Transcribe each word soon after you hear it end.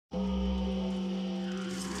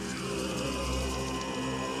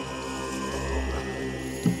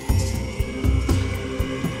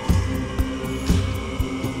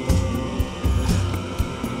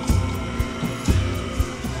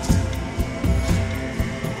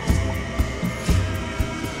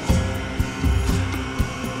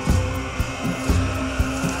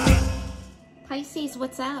Pisces,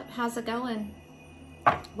 what's up? How's it going?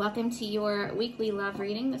 Welcome to your weekly love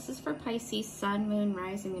reading. This is for Pisces, Sun, Moon,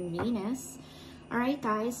 Rising, and Venus. All right,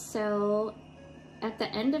 guys, so at the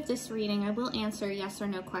end of this reading, I will answer a yes or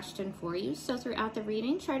no question for you. So throughout the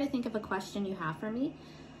reading, try to think of a question you have for me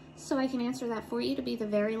so I can answer that for you to be the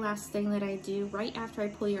very last thing that I do right after I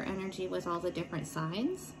pull your energy with all the different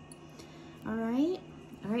signs. All right,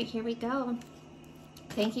 here we go.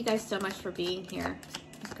 Thank you guys so much for being here.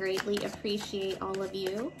 Greatly appreciate all of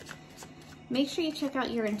you. Make sure you check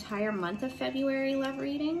out your entire month of February love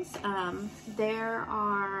readings. There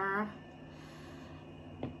are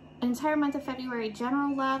entire month of February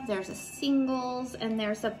general love, there's a singles, and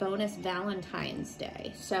there's a bonus Valentine's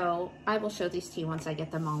Day. So I will show these to you once I get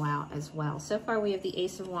them all out as well. So far we have the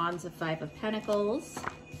Ace of Wands, the Five of Pentacles,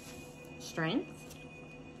 Strength,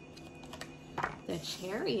 the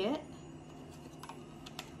Chariot,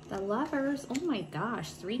 the Lovers, oh my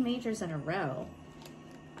gosh, 3 majors in a row,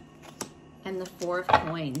 and the Four of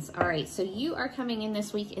Coins. All right, so you are coming in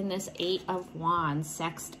this week in this Eight of Wands,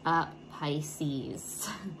 sexed up Pisces.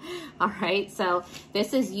 All right, so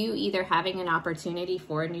this is you either having an opportunity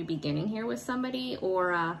for a new beginning here with somebody,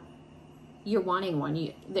 or you're wanting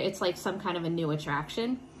one. It's like some kind of a new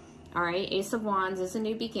attraction. All right, Ace of Wands is a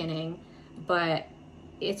new beginning, but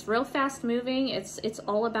it's real fast moving. It's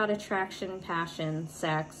all about attraction, passion,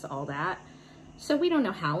 sex, all that. So we don't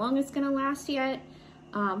know how long it's gonna last yet,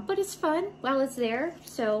 but it's fun while it's there.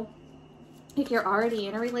 So if you're already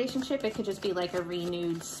in a relationship, it could just be like a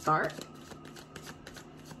renewed spark.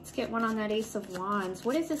 Let's get one on that Ace of Wands.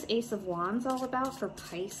 What is this Ace of Wands all about for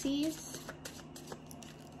Pisces?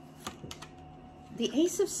 The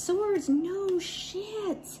Ace of Swords, no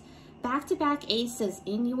shit. Back-to-back aces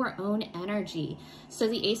in your own energy. So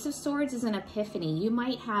the Ace of Swords is an epiphany. You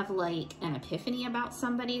might have like an epiphany about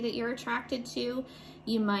somebody that you're attracted to.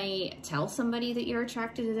 You might tell somebody that you're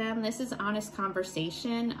attracted to them. This is honest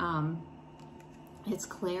conversation. It's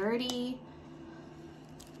clarity.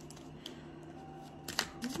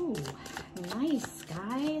 Ooh, nice,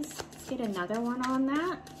 guys. Let's get another one on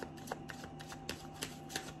that.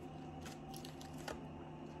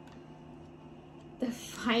 The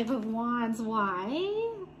Five of Wands,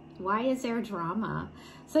 why? Why is there drama?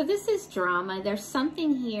 So this is drama. There's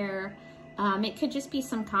something here. It could just be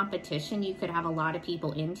some competition. You could have a lot of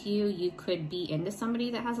people into you. You could be into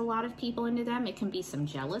somebody that has a lot of people into them. It can be some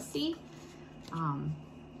jealousy.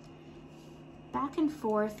 Back and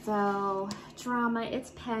forth though, drama,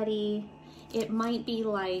 it's petty. It might be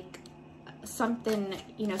like something,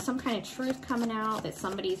 you know, some kind of truth coming out that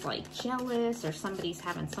somebody's like jealous, or somebody's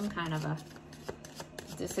having some kind of a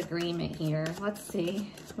disagreement here. Let's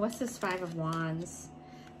see. What's this Five of Wands?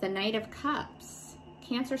 The Knight of Cups.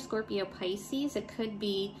 Cancer, Scorpio, Pisces. It could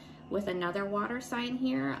be with another water sign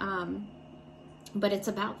here. But it's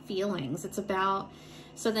about feelings. It's about,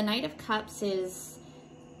 so the Knight of Cups is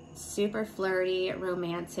super flirty,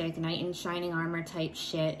 romantic, knight in shining armor type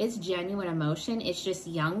shit. It's genuine emotion. It's just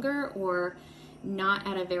younger or not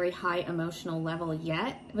at a very high emotional level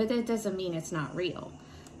yet, but that doesn't mean it's not real.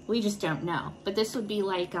 We just don't know. But this would be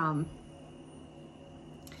like,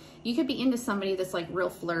 you could be into somebody that's like real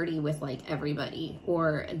flirty with like everybody,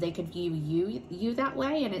 or they could view you that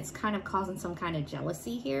way, and it's kind of causing some kind of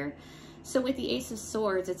jealousy here. So with the Ace of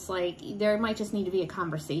Swords, it's like there might just need to be a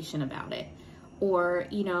conversation about it, or,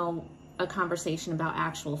 you know, a conversation about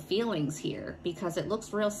actual feelings here, because it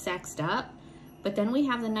looks real sexed up. But then we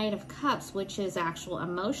have the Knight of Cups, which is actual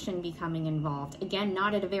emotion becoming involved. Again,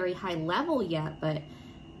 not at a very high level yet, but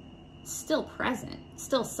still present,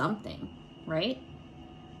 still something, right?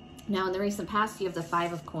 Now in the recent past, you have the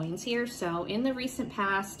Five of Coins here. So in the recent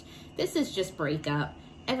past, this is just breakup.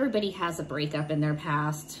 Everybody has a breakup in their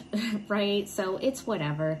past, right? So it's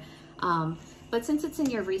whatever. But since it's in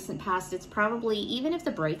your recent past, it's probably, even if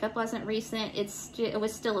the breakup wasn't recent, it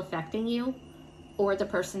was still affecting you or the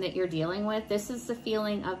person that you're dealing with. This is the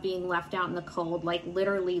feeling of being left out in the cold, like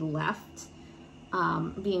literally left,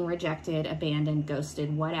 being rejected, abandoned,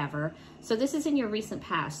 ghosted, whatever. So this is in your recent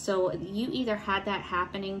past. So you either had that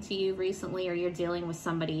happening to you recently, or you're dealing with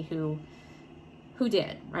somebody who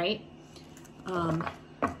did, right?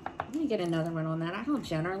 Let me get another one on that. I don't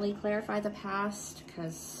generally clarify the past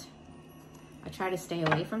because I try to stay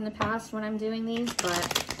away from the past when I'm doing these,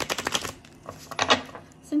 but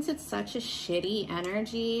since it's such a shitty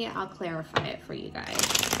energy, I'll clarify it for you guys.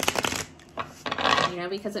 You know,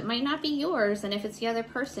 because it might not be yours, and if it's the other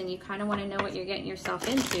person, you kind of want to know what you're getting yourself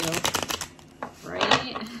into,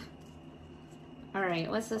 right? All right,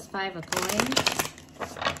 what's this Five of Coins?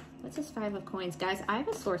 What's this Five of Coins? Guys, I have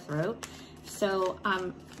a sore throat, so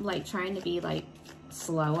I'm like trying to be like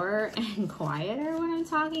slower and quieter when I'm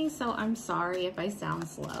talking, so I'm sorry if I sound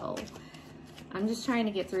slow. I'm just trying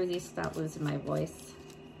to get through these without losing my voice.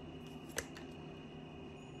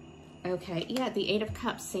 Okay, yeah, the Eight of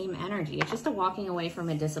Cups, same energy. It's just a walking away from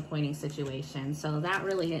a disappointing situation. So that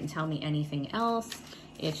really didn't tell me anything else.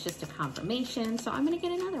 It's just a confirmation. So I'm going to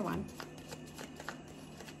get another one.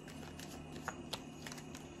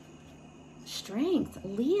 Strength,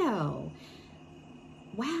 Leo.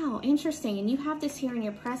 Wow, interesting. And you have this here in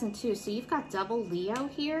your present too. So you've got double Leo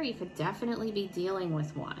here. You could definitely be dealing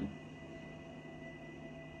with one.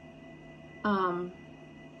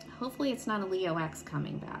 Hopefully it's not a Leo X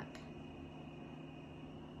coming back.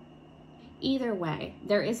 Either way,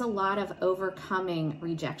 there is a lot of overcoming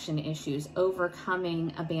rejection issues,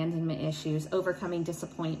 overcoming abandonment issues, overcoming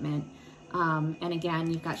disappointment. And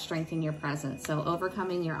again, you've got strength in your presence. So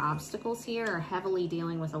overcoming your obstacles here are heavily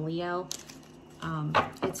dealing with a Leo.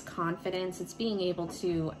 It's confidence. It's being able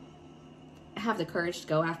to have the courage to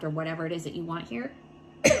go after whatever it is that you want here.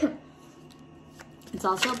 It's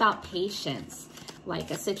also about patience.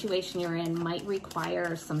 Like a situation you're in might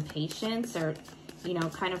require some patience or, you know,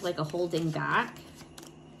 kind of like a holding back.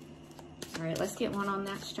 All right, let's get one on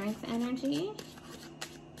that strength energy.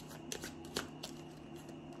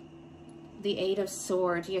 The Eight of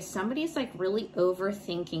Swords. Yes, somebody's like really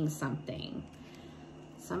overthinking something.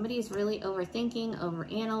 Somebody's really overthinking,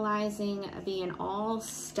 overanalyzing, being all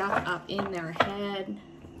stuck up in their head.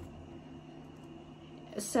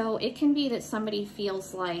 So it can be that somebody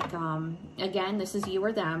feels like, again, this is you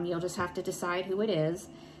or them. You'll just have to decide who it is.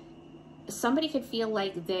 Somebody could feel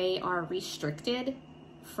like they are restricted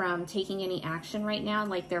from taking any action right now,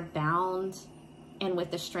 like they're bound, and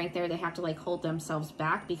with the strength there, they have to like hold themselves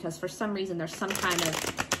back because for some reason there's some kind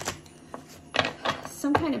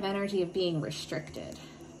of energy of being restricted.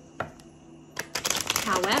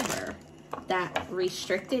 However, that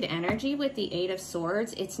restricted energy with the Eight of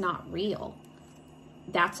Swords, it's not real.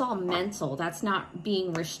 That's all mental. That's not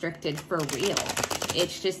being restricted for real.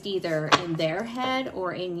 It's just either in their head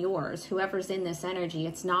or in yours. Whoever's in this energy,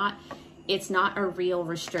 it's not a real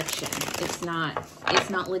restriction. It's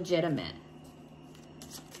not legitimate.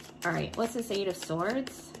 All right, what's this Eight of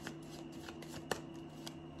Swords?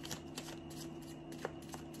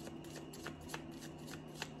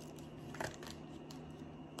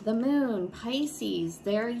 The Moon, Pisces,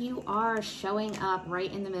 there you are showing up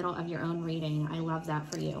right in the middle of your own reading. I love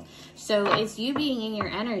that for you. So it's you being in your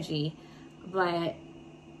energy, but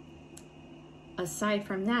aside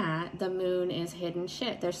from that, the Moon is hidden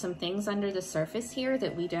shit. There's some things under the surface here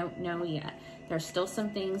that we don't know yet. There's still some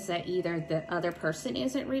things that either the other person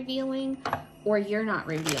isn't revealing or you're not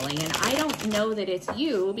revealing. And I don't know that it's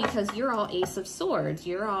you because you're all Ace of Swords.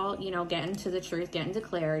 You're all, you know, getting to the truth, getting to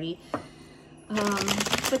clarity.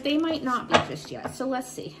 But they might not be just yet. So let's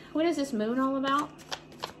see. What is this Moon all about?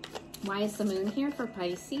 Why is the Moon here for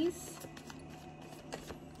Pisces?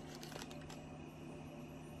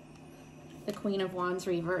 The Queen of Wands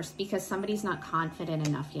reversed because somebody's not confident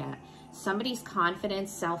enough yet. Somebody's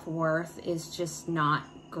confidence, self-worth is just not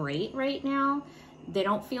great right now. They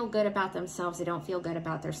don't feel good about themselves. They don't feel good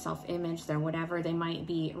about their self-image, their whatever. They might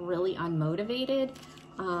be really unmotivated.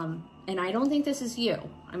 And I don't think this is you.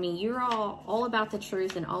 I mean, you're all about the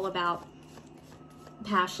truth and all about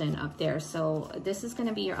passion up there. So this is going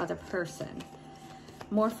to be your other person.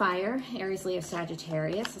 More fire, Aries, Leo,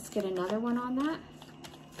 Sagittarius. Let's get another one on that.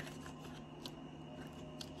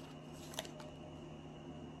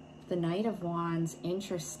 The Knight of Wands,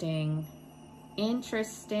 interesting.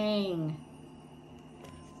 Interesting.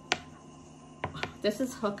 This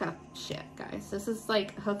is hookup shit, guys. This is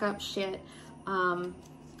like hookup shit.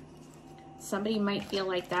 Somebody might feel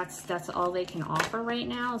like that's all they can offer right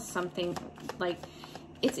now. Something like,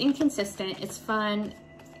 it's inconsistent, it's fun,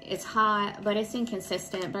 it's hot, but it's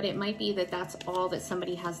inconsistent. But it might be that that's all that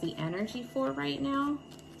somebody has the energy for right now.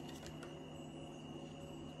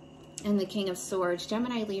 And the King of Swords,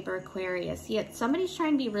 Gemini, Libra, Aquarius. Yet somebody's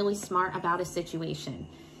trying to be really smart about a situation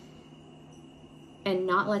and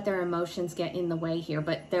not let their emotions get in the way here.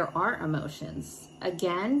 But there are emotions.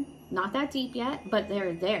 Again, not that deep yet, but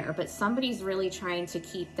they're there. But somebody's really trying to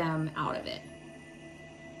keep them out of it.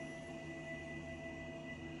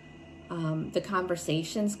 The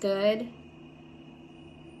conversation's good.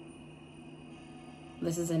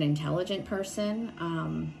 This is an intelligent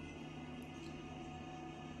person.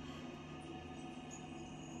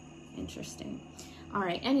 Interesting. All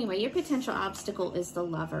right, anyway, your potential obstacle is the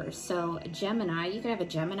Lover. So Gemini, you could have a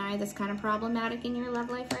Gemini that's kind of problematic in your love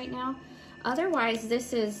life right now. Otherwise,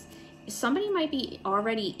 this is, somebody might be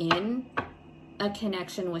already in a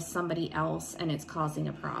connection with somebody else and it's causing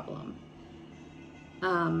a problem.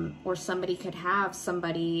 Or somebody could have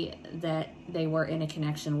somebody that they were in a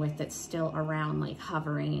connection with that's still around, like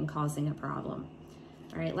hovering and causing a problem.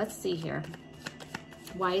 All right, let's see here.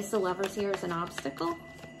 Why is the Lovers here as an obstacle?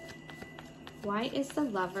 Why is the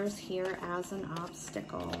Lovers here as an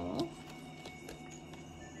obstacle?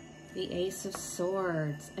 The Ace of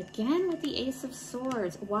Swords. Again with the Ace of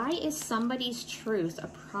Swords. Why is somebody's truth a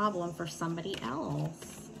problem for somebody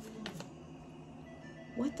else?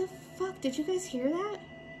 What the fuck? Did you guys hear that?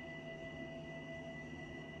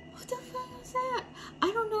 What the fuck was that?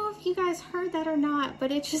 I don't know if you guys heard that or not,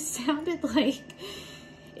 but it just sounded like,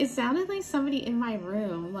 it sounded like somebody in my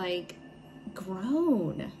room, like,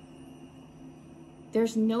 groan.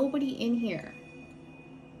 There's nobody in here.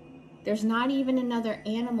 There's not even another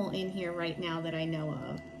animal in here right now that I know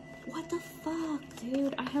of. What the fuck,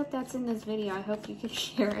 dude? I hope that's in this video. I hope you can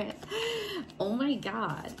hear it. Oh my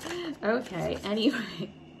God. Okay,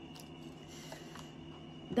 anyway.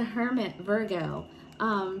 The Hermit, Virgo.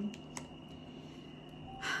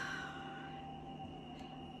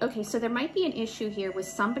 Okay, so there might be an issue here with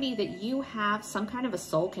somebody that you have some kind of a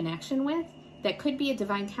soul connection with that could be a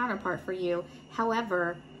divine counterpart for you.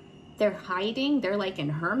 However, they're hiding. They're like in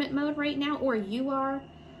hermit mode right now, or you are.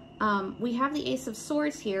 We have the Ace of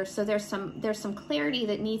Swords here, so there's some clarity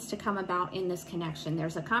that needs to come about in this connection.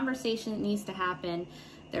 There's a conversation that needs to happen.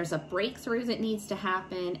 There's a breakthrough that needs to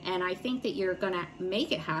happen, and I think that you're gonna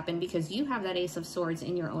make it happen because you have that Ace of Swords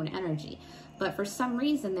in your own energy. But for some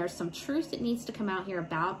reason, there's some truth that needs to come out here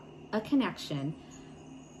about a connection.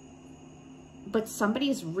 But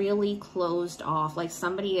somebody's really closed off, like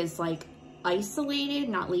somebody is like isolated,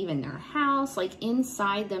 not leaving their house, like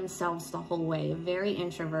inside themselves the whole way, very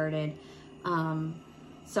introverted.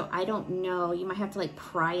 So I don't know, you might have to like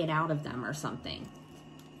pry it out of them or something.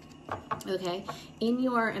 Okay, in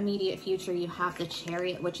your immediate future, you have the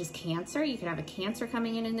Chariot, which is Cancer. You could have a Cancer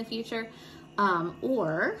coming in the future,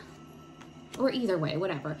 or either way,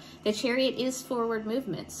 whatever. The Chariot is forward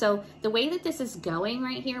movement. So the way that this is going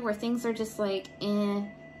right here, where things are just like,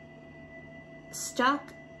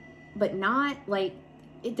 stuck, but not like,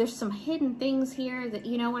 there's some hidden things here that,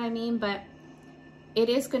 you know what I mean? But it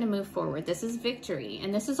is going to move forward. This is victory.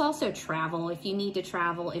 And this is also travel. If you need to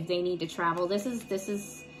travel, if they need to travel,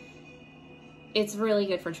 it's really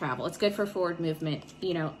good for travel. It's good for forward movement,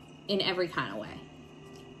 you know, in every kind of way.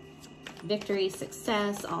 Victory,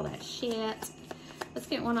 success, all that shit. Let's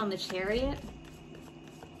get one on the Chariot.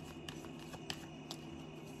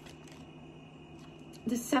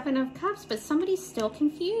 The Seven of Cups, but somebody's still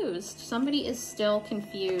confused. Somebody is still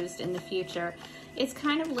confused in the future. It's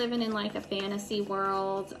kind of living in like a fantasy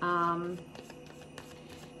world.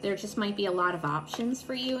 There just might be a lot of options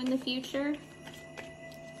for you in the future.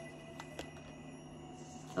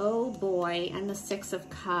 Oh boy, and the Six of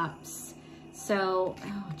Cups. So,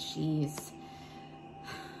 oh geez.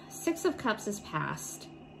 Six of Cups is past.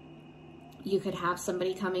 You could have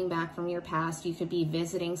somebody coming back from your past. You could be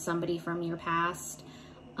visiting somebody from your past.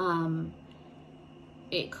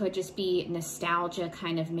 It could just be nostalgia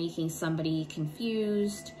kind of making somebody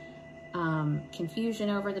confused, confusion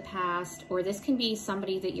over the past, or this can be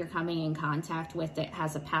somebody that you're coming in contact with that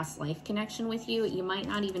has a past life connection with you. You might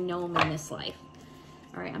not even know them in this life.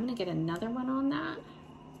 All right, I'm gonna get another one on that.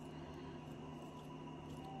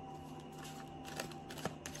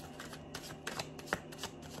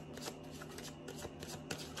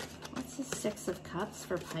 What's the Six of Cups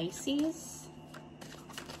for Pisces?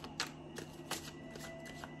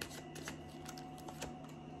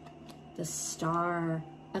 The Star,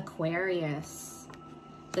 Aquarius.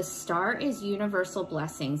 The Star is universal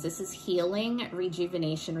blessings. This is healing,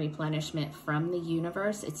 rejuvenation, replenishment from the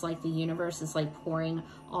universe. It's like the universe is like pouring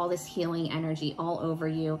all this healing energy all over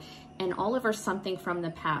you and all over something from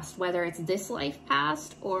the past, whether it's this life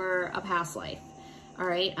past or a past life. All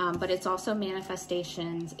right, but it's also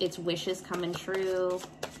manifestations. It's wishes coming true.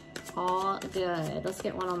 All good. Let's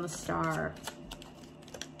get one on the Star.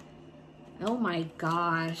 Oh my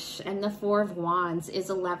gosh. And the Four of Wands is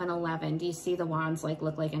 1111. Do you see the wands like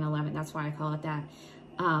look like an 11? That's why I call it that.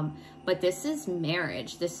 But this is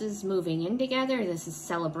marriage. This is moving in together. This is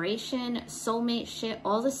celebration, soulmate shit,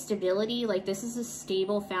 all the stability. Like this is a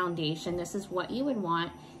stable foundation. This is what you would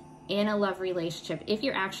want in a love relationship if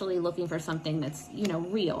you're actually looking for something that's, you know,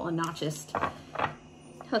 real and not just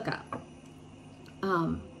hookup.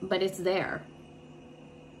 But it's there.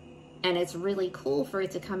 And it's really cool for it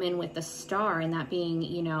to come in with the Star and that being,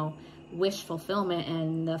 you know, wish fulfillment,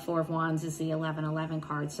 and the Four of Wands is the 1111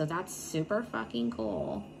 card. So that's super fucking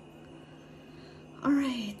cool. All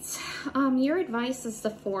right. Your advice is the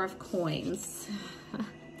Four of Coins.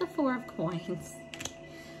 The Four of Coins.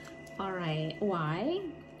 All right, why?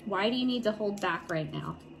 Why do you need to hold back right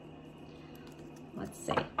now? Let's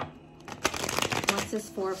see. What's this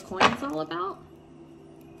Four of Coins all about?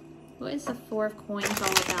 What is the Four of Coins all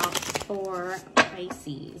about for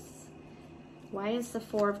Pisces? Why is the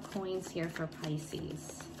Four of Coins here for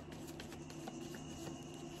Pisces?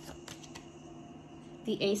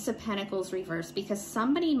 The Ace of Pentacles reversed, because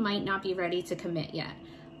somebody might not be ready to commit yet.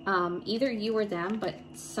 Either you or them, but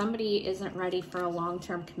somebody isn't ready for a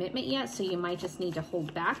long-term commitment yet, so you might just need to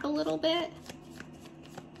hold back a little bit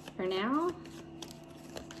for now.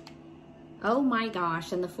 Oh my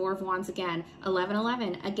gosh, and the Four of Wands again,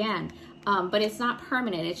 11-11 again. But it's not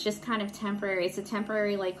permanent, it's just kind of temporary. It's a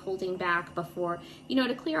temporary like holding back before, you know,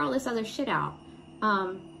 to clear all this other shit out.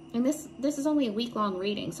 And this is only a week-long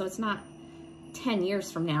reading, so it's not 10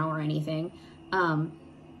 years from now or anything.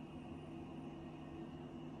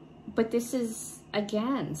 But this is,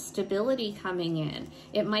 again, stability coming in.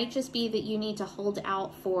 It might just be that you need to hold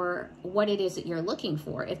out for what it is that you're looking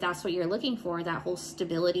for. If that's what you're looking for, that whole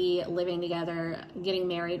stability, living together, getting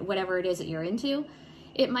married, whatever it is that you're into,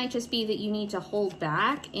 it might just be that you need to hold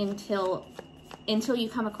back until you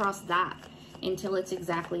come across that, until it's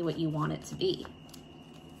exactly what you want it to be.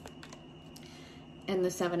 And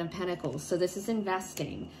the Seven of Pentacles. So this is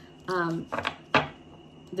investing.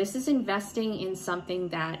 This is investing in something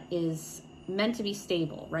that is meant to be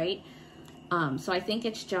stable, right? So I think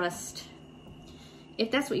it's just,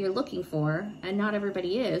 if that's what you're looking for, and not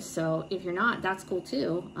everybody is, so if you're not, that's cool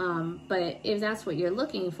too. But if that's what you're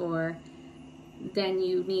looking for, then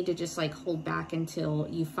you need to just like hold back until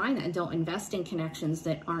you find that, and don't invest in connections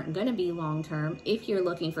that aren't going to be long-term if you're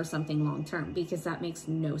looking for something long-term, because that makes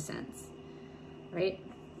no sense, right?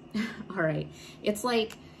 All right. It's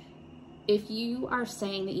like, if you are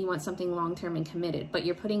saying that you want something long-term and committed, but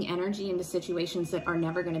you're putting energy into situations that are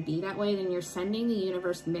never going to be that way, then you're sending the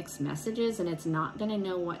universe mixed messages, and it's not going to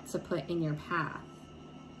know what to put in your path.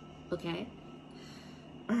 Okay?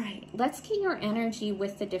 All right. Let's get your energy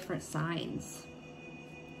with the different signs.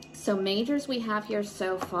 So majors we have here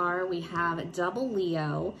so far, we have double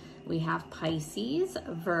Leo, we have Pisces,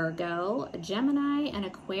 Virgo, Gemini, and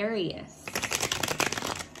Aquarius.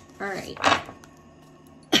 All right.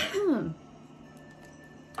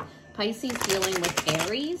 Pisces dealing with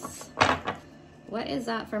Aries. What is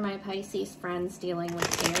that for my Pisces friends dealing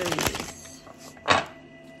with Aries?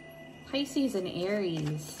 Pisces and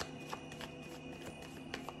Aries.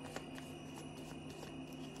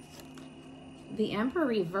 The Emperor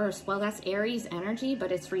reversed. Well, that's Aries energy,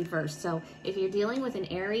 but it's reversed. So if you're dealing with an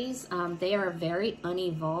Aries, they are a very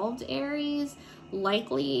unevolved Aries.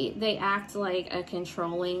 Likely they act like a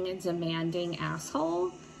controlling, demanding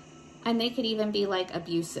asshole. And they could even be like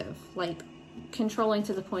abusive, like controlling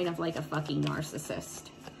to the point of like a fucking narcissist.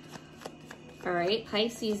 All right,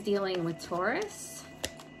 Pisces dealing with Taurus.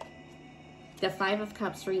 The Five of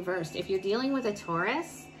Cups reversed. If you're dealing with a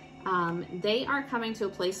Taurus, they are coming to a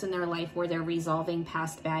place in their life where they're resolving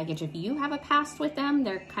past baggage. If you have a past with them,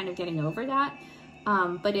 they're kind of getting over that.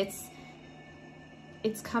 But it's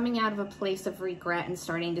coming out of a place of regret and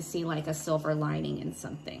starting to see like a silver lining in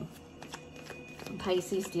something.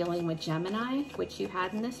 Pisces dealing with Gemini, which you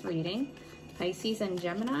had in this reading. Pisces and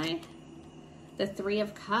Gemini. The Three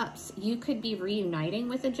of Cups. You could be reuniting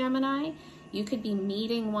with a Gemini. You could be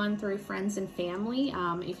meeting one through friends and family.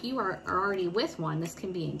 If you are already with one, this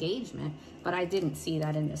can be engagement, but I didn't see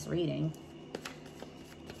that in this reading.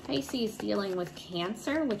 Pisces dealing with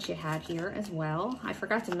Cancer, which you had here as well. I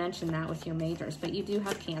forgot to mention that with your majors, but you do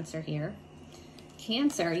have Cancer here.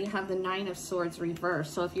 Cancer, you have the Nine of Swords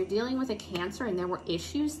reversed. So if you're dealing with a Cancer and there were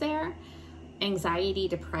issues there, anxiety,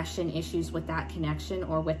 depression, issues with that connection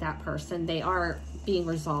or with that person, they are being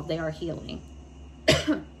resolved. They are healing.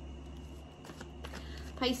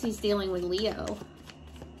 Pisces dealing with Leo.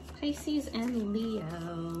 Pisces and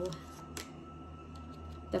Leo.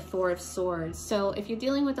 The Four of Swords. So if you're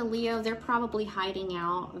dealing with a Leo, they're probably hiding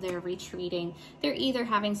out, they're retreating. They're either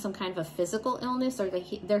having some kind of a physical illness or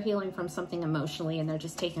they're healing from something emotionally and they're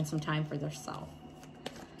just taking some time for themselves.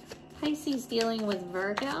 Pisces dealing with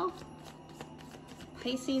Virgo.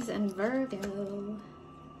 Pisces and Virgo.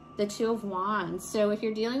 The Two of Wands. So if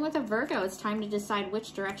you're dealing with a Virgo, it's time to decide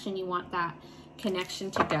which direction you want that connection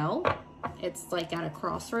to go. It's like at a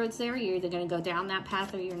crossroads there. You're either going to go down that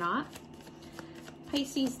path or you're not.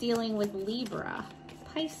 Pisces dealing with Libra.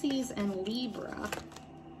 Pisces and Libra.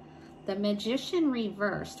 The Magician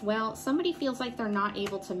reversed. Well, somebody feels like they're not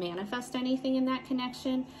able to manifest anything in that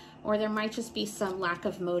connection, or there might just be some lack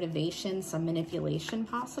of motivation, some manipulation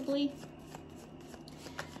possibly.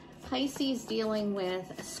 Pisces dealing with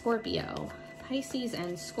Scorpio. Pisces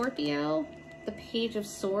and Scorpio. the Page of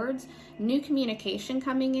Swords, new communication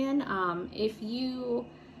coming in. If you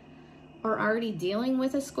are already dealing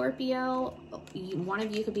with a Scorpio, one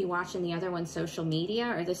of you could be watching the other one's social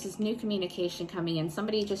media, or this is new communication coming in.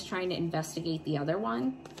 Somebody just trying to investigate the other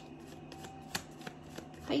one.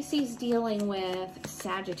 Pisces dealing with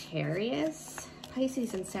Sagittarius.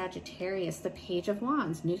 Pisces and Sagittarius, the Page of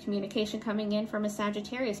Wands. New communication coming in from a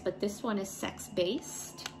Sagittarius, but this one is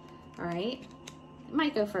sex-based. All right. It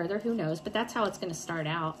might go further, who knows, but that's how it's going to start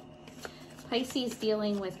out. Pisces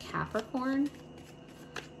dealing with Capricorn.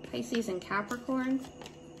 Pisces and Capricorn,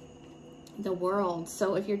 the World.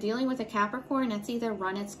 So if you're dealing with a Capricorn, that's either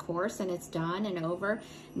run its course and it's done and over.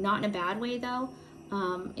 Not in a bad way though.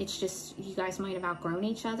 It's just you guys might have outgrown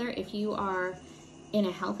each other. If you are in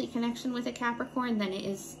a healthy connection with a Capricorn, then it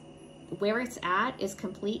is where it's at is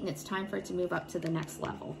complete and it's time for it to move up to the next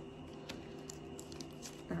level.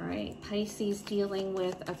 All right, Pisces dealing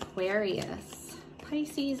with Aquarius.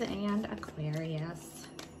 Pisces and Aquarius.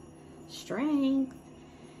 Strength.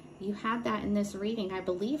 You had that in this reading, I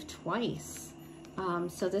believe, twice.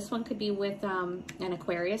 So this one could be with an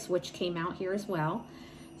Aquarius, which came out here as well.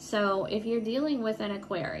 So if you're dealing with an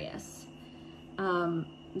Aquarius,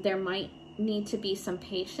 there might need to be some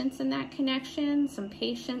patience in that connection, some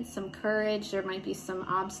patience, some courage. There might be some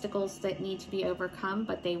obstacles that need to be overcome,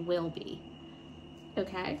 but they will be.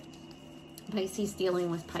 Okay? Pisces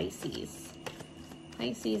dealing with Pisces.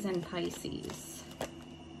 Pisces and Pisces.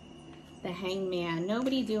 The Hangman,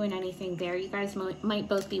 nobody doing anything there. You guys might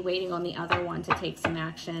both be waiting on the other one to take some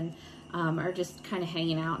action, or just kind of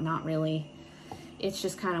hanging out, not really. It's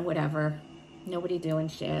just kind of whatever. Nobody doing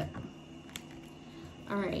shit.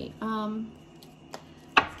 All right,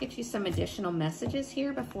 let's get you some additional messages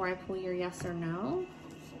here before I pull your yes or no.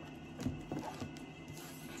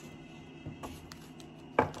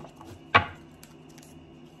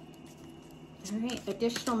 All right,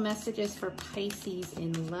 additional messages for Pisces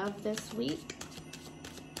in love this week.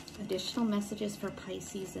 Additional messages for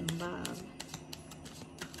Pisces in love.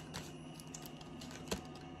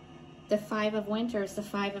 The Five of Winters, the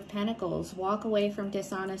Five of Pentacles. Walk away from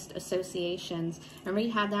dishonest associations. Remember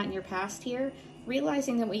you had that in your past here?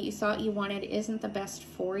 Realizing that what you thought you wanted isn't the best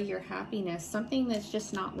for your happiness. Something that's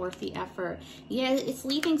just not worth the effort. Yeah, it's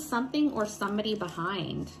leaving something or somebody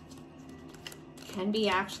behind. Can be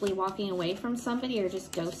actually walking away from somebody or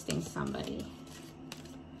just ghosting somebody.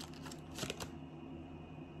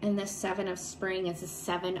 And the Seven of Spring is the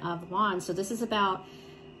Seven of Wands. So this is about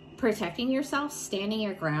protecting yourself, standing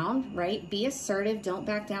your ground, right? Be assertive. Don't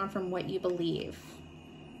back down from what you believe.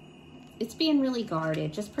 It's being really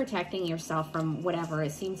guarded, just protecting yourself from whatever.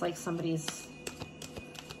 It seems like somebody's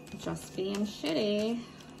just being shitty.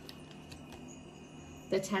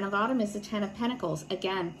 The Ten of Autumn is the Ten of Pentacles.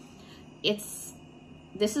 Again,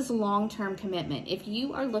 this is long-term commitment. If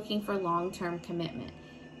you are looking for long-term commitment,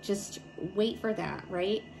 just wait for that,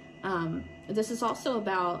 right? This is also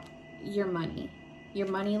about your money. Your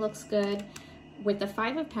money looks good. With the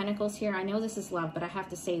Five of Pentacles here, I know this is love, but I have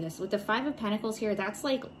to say this. With the Five of Pentacles here, that's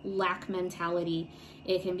like lack mentality.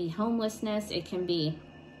 It can be homelessness. It can be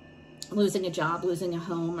losing a job, losing a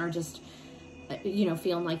home, or just, you know,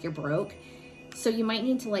 feeling like you're broke. So you might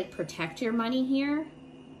need to like protect your money here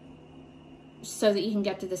so that you can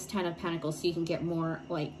get to this Ten of Pentacles, so you can get more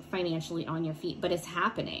like financially on your feet. But it's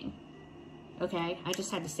happening. Okay, I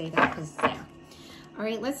just had to say that because, yeah. All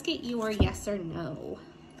right, let's get your yes or no.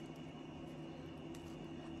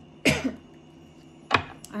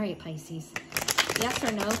 All right, Pisces. Yes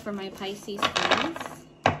or no for my Pisces friends?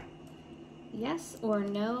 Yes or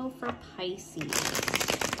no for Pisces?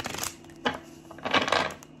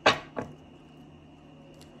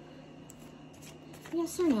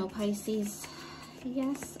 Yes or no, Pisces?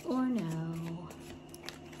 Yes or no?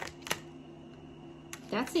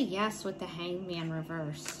 That's a yes with the Hangman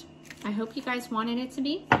reversed. I hope you guys wanted it to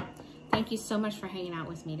be. Thank you so much for hanging out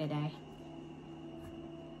with me today.